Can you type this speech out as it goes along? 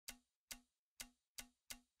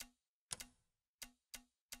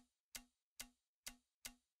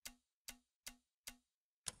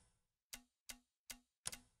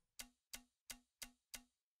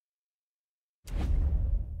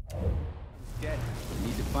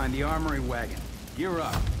Need to find the armory wagon. Gear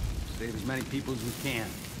up. Save as many people as we can.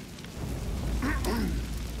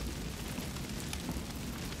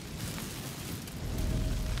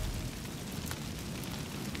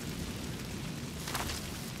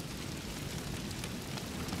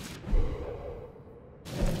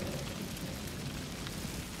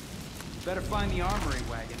 Better find the armory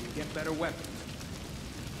wagon and get better weapons.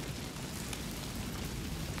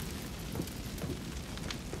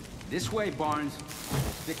 This way, Barnes.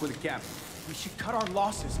 Stick with the captain. We should cut our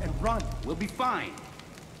losses and run. We'll be fine.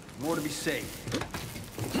 More to be safe.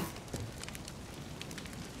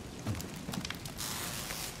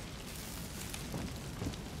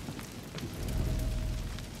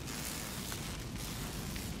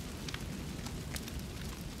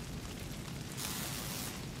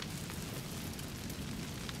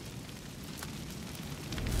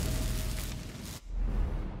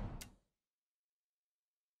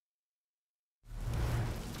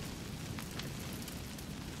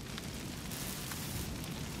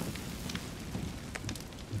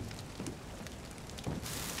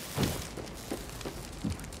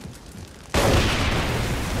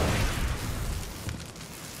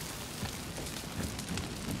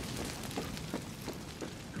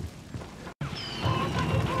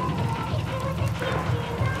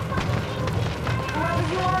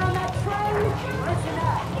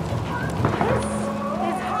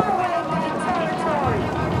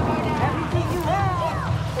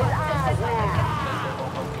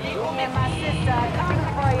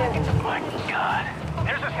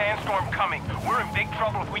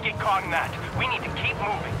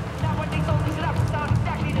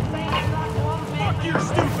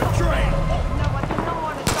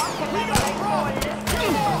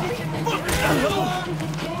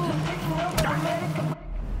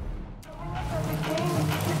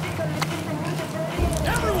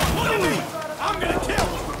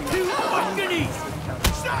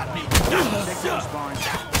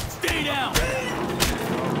 Stay down!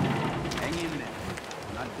 Hang in there.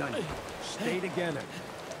 We're not done yet. Stay together.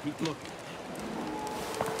 Keep looking.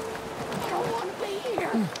 I don't want to be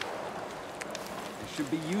here. There should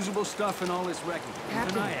be usable stuff in all this wreckage.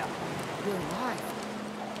 Keep an eye out. You're alive.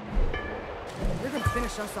 They're gonna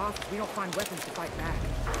finish us off if we don't find weapons to fight back.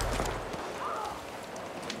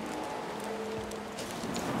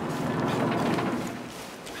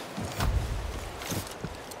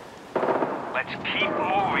 Let's keep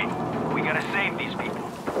moving. We gotta save these people.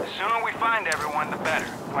 The sooner we find everyone, the better.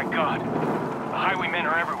 My God. The highwaymen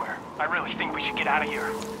are everywhere. I really think we should get out of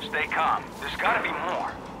here. Stay calm. There's gotta be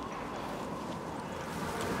more.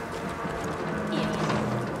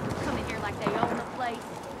 Idiots. Come in here like they own the place.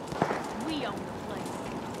 We own the place.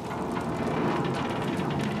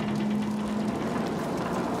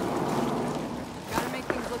 Gotta make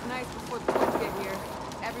things look nice before the police get here.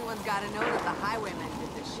 Everyone's gotta know that the highwaymen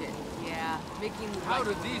did this shit. Yeah, making... How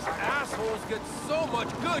did these assholes get so much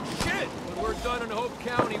good shit? When we're done in Hope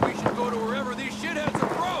County, we should go to wherever these shitheads are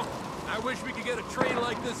from. I wish we could get a train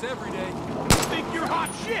like this every day. Think you're hot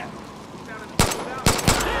shit!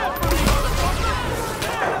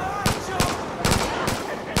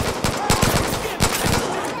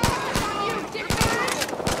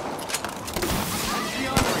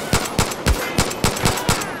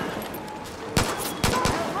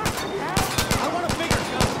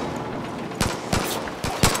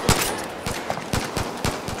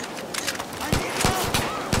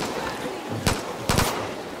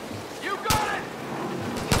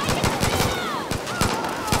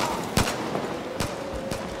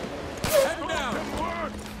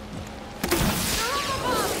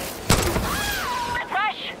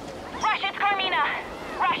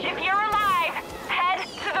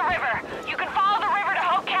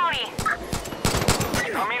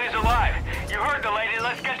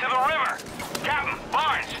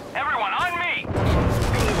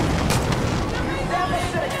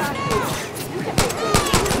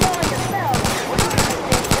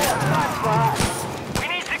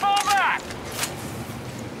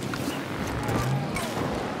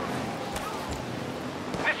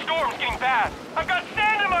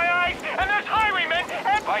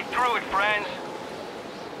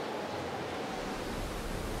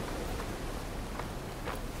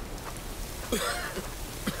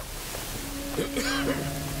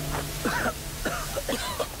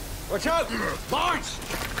 Watch out! Barnes!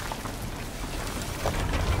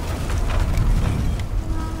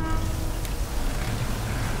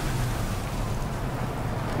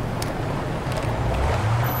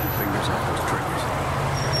 Fingers off those triggers.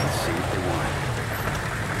 Let's see if they want it.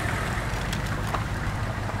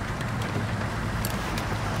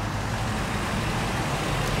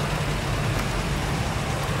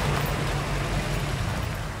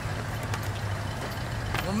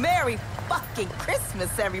 Merry fucking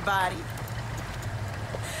Christmas, everybody.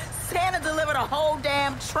 Santa delivered a whole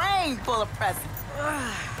damn train full of presents.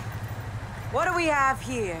 What do we have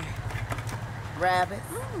here? Rabbits.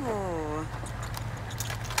 Oh.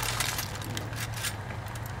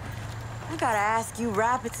 I gotta ask you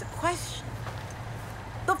rabbits a question.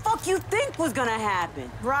 The fuck you think was gonna happen?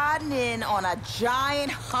 Riding in on a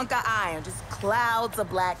giant hunk of iron, just clouds of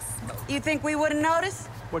black smoke. You think we wouldn't notice?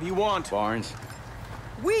 What do you want? Barnes.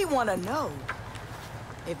 We want to know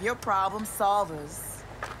if you're problem solvers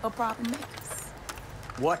or problem makers.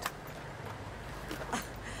 What?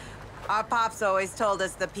 Our pops always told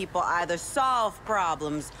us that people either solve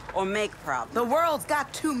problems or make problems. The world's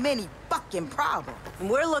got too many fucking problems. And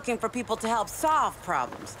we're looking for people to help solve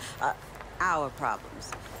problems. Our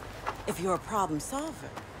problems. If you're a problem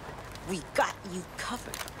solver, we got you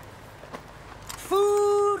covered.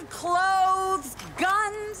 Food, clothes,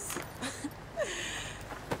 guns.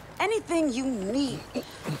 Anything you need.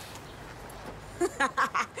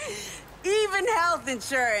 Even health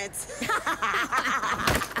insurance.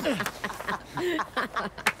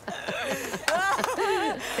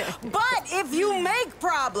 But if you make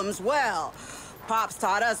problems, well, Pops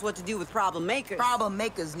taught us what to do with problem makers. Problem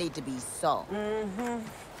makers need to be solved.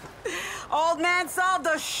 Old man solved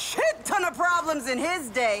a shit ton of problems in his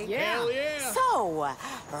day. Yeah. Hell yeah. So,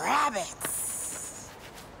 rabbits.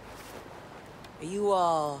 Are you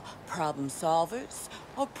all problem solvers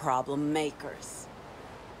or problem makers?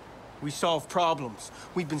 We solve problems.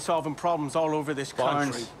 We've been solving problems all over this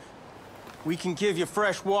country. Barnes. We can give you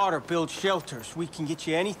fresh water, build shelters. We can get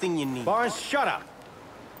you anything you need. Barnes, shut up.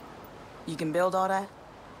 You can build all that?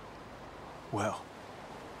 Well,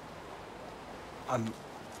 I'm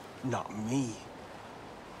not me,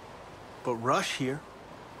 but Rush here.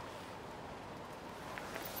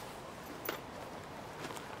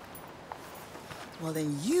 Well,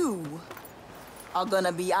 then you are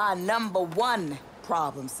gonna be our #1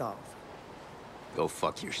 problem solver. Go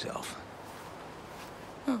fuck yourself.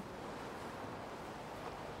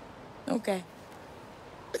 Okay.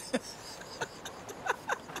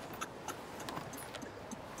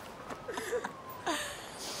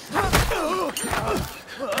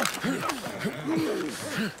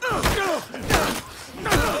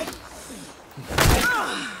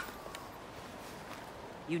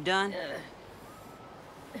 You done?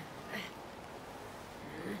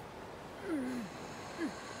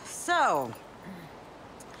 So,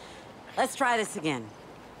 let's try this again.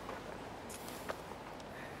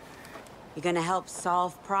 You gonna help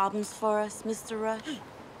solve problems for us, Mr. Rush?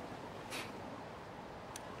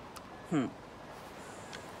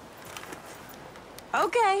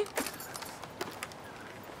 Okay.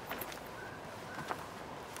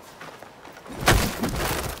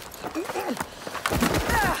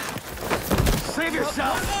 Save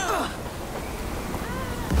yourself!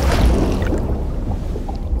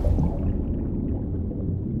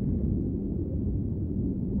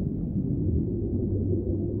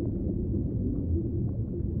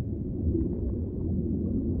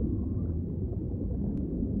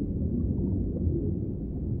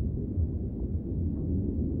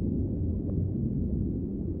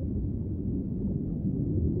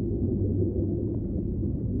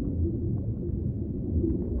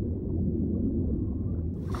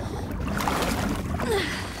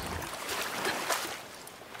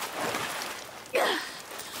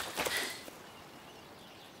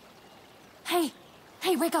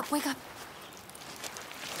 Hey, wake up, wake up.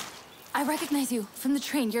 I recognize you from the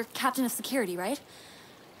train. You're captain of security, right?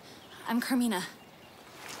 I'm Carmina.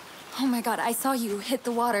 Oh my God, I saw you hit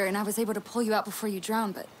the water and I was able to pull you out before you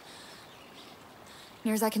drowned, but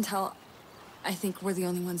near as I can tell, I think we're the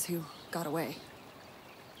only ones who got away.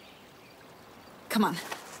 Come on.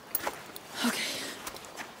 Okay.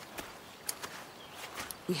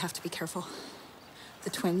 We have to be careful. The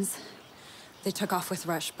twins, they took off with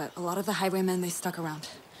Rush, but a lot of the highwaymen, they stuck around.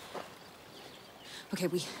 Okay,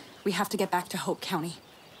 we have to get back to Hope County.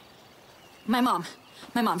 My mom,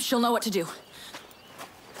 she'll know what to do.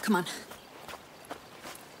 Come on.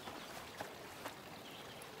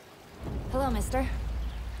 Hello, mister.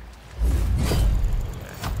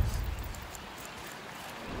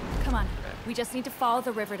 Come on, we just need to follow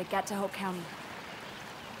the river to get to Hope County.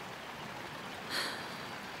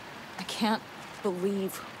 I can't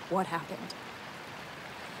believe what happened.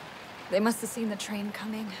 They must have seen the train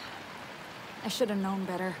coming. I should have known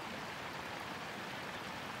better.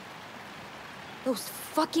 Those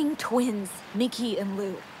fucking twins, Nikki and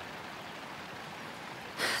Lou.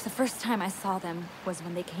 The first time I saw them was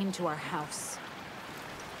when they came to our house.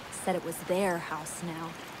 Said it was their house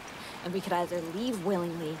now. And we could either leave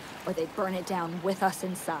willingly, or they'd burn it down with us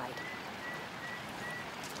inside.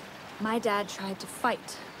 My dad tried to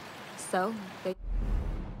fight, so they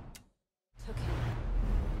took him.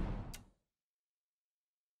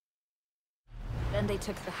 Then they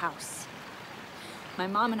took the house. My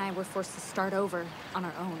mom and I were forced to start over on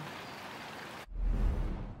our own.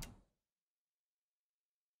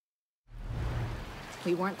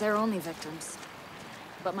 We weren't their only victims.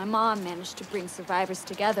 But my mom managed to bring survivors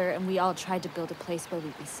together, and we all tried to build a place where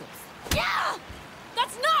we'd be safe. Yeah!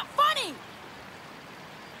 That's not funny!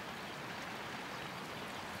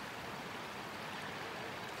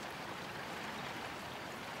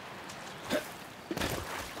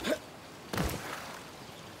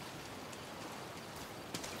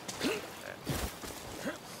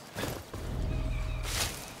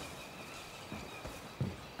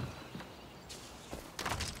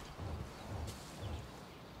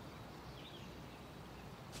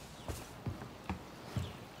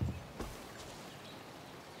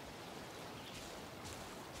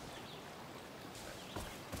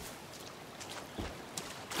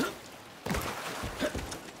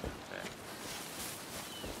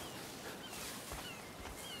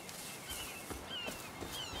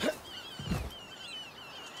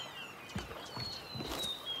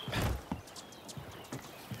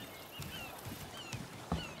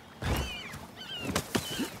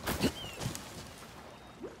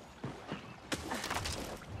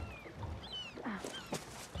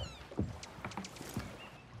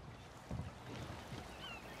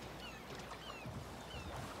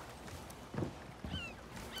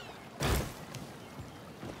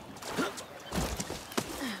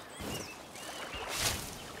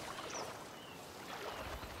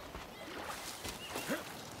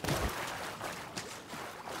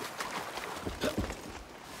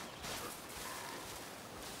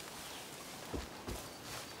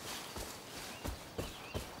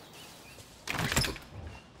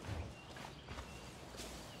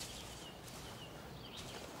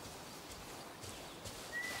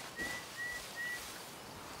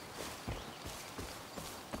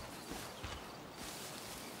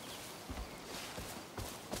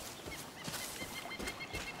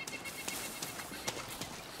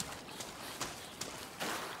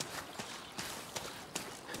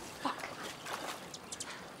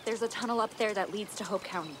 There's a tunnel up there that leads to Hope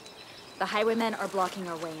County. The highwaymen are blocking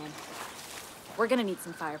our way in. We're gonna need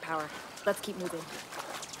some firepower. Let's keep moving.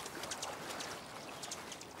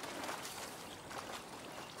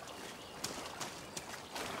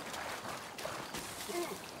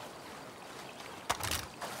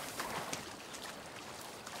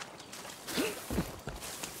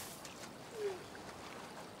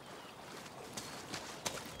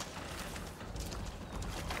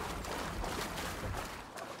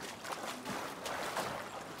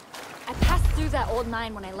 That old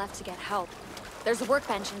mine when I left to get help. There's a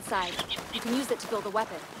workbench inside. You can use it to build a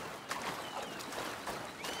weapon.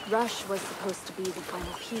 Rush was supposed to be the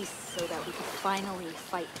final piece so that we could finally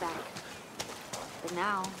fight back. But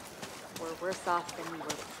now, we're worse off than we were.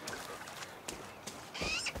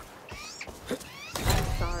 I'm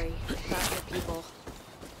sorry about your people.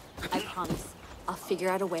 I promise, I'll figure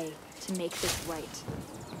out a way to make this right.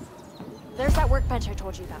 There's that workbench I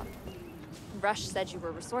told you about. Rush said you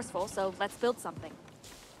were resourceful, so let's build something.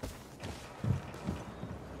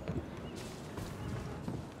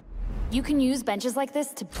 You can use benches like this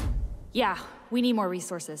to... Yeah, we need more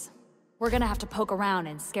resources. We're gonna have to poke around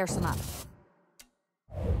and scare some up.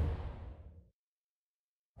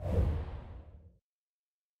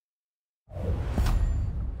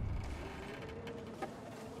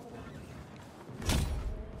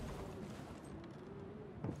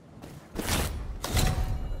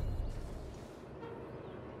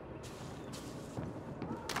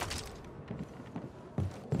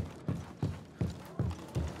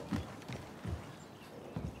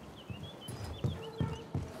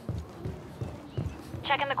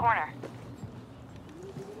 Check in the corner.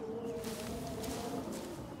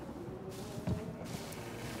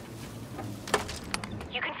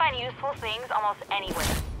 You can find useful things almost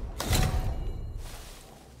anywhere.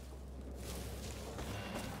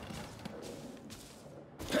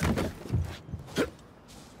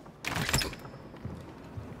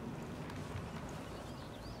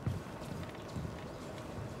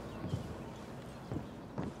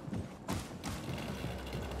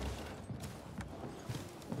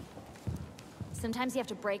 Sometimes you have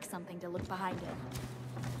to break something to look behind it.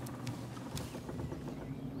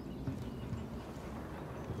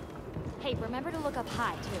 Hey, remember to look up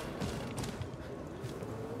high, too.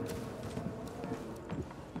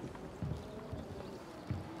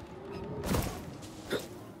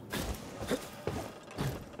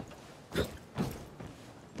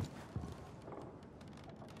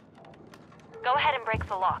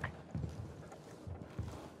 the lock.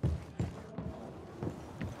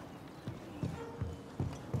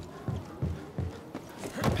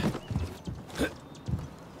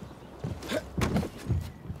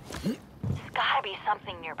 There's gotta be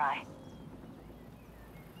something nearby.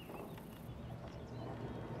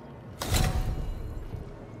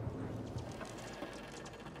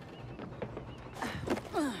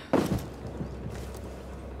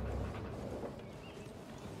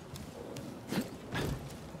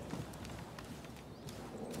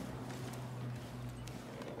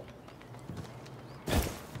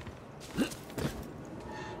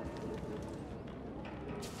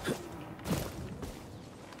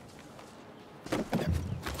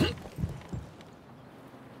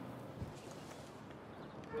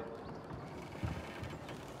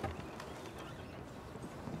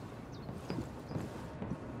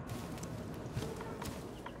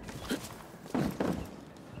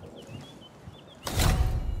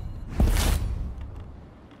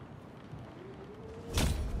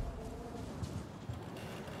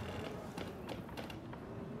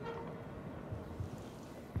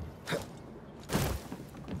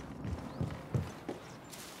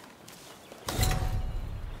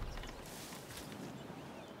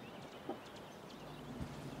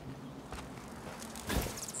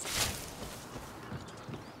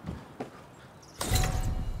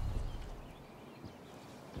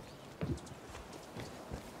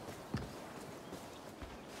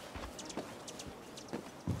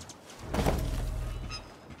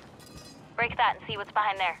 Break that and see what's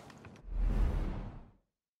behind there.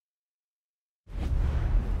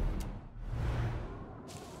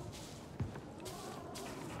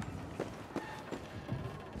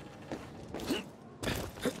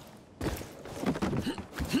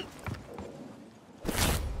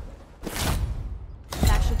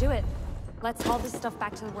 That should do it. Let's haul this stuff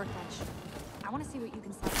back to the workbench. I want to see what you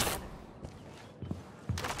can slap together.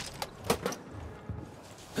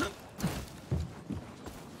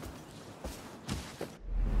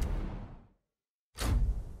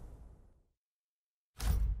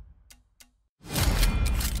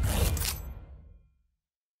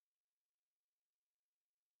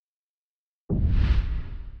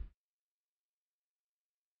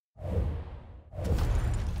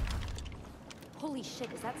 Holy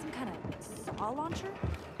shit, is that some kind of saw launcher?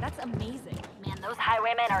 That's amazing. Man, those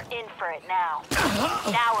highwaymen are in for it now.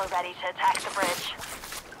 Now we're ready to attack the bridge.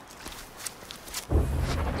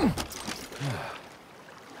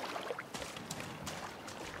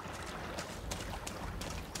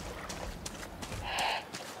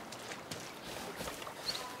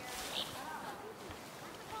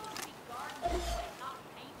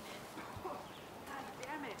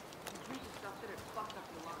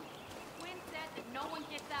 No one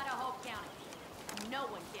gets out of Hope County. No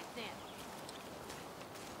one gets in.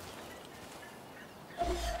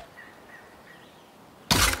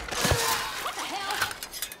 What the hell?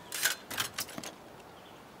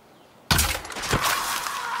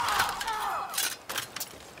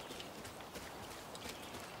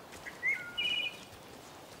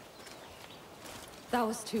 That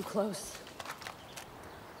was too close.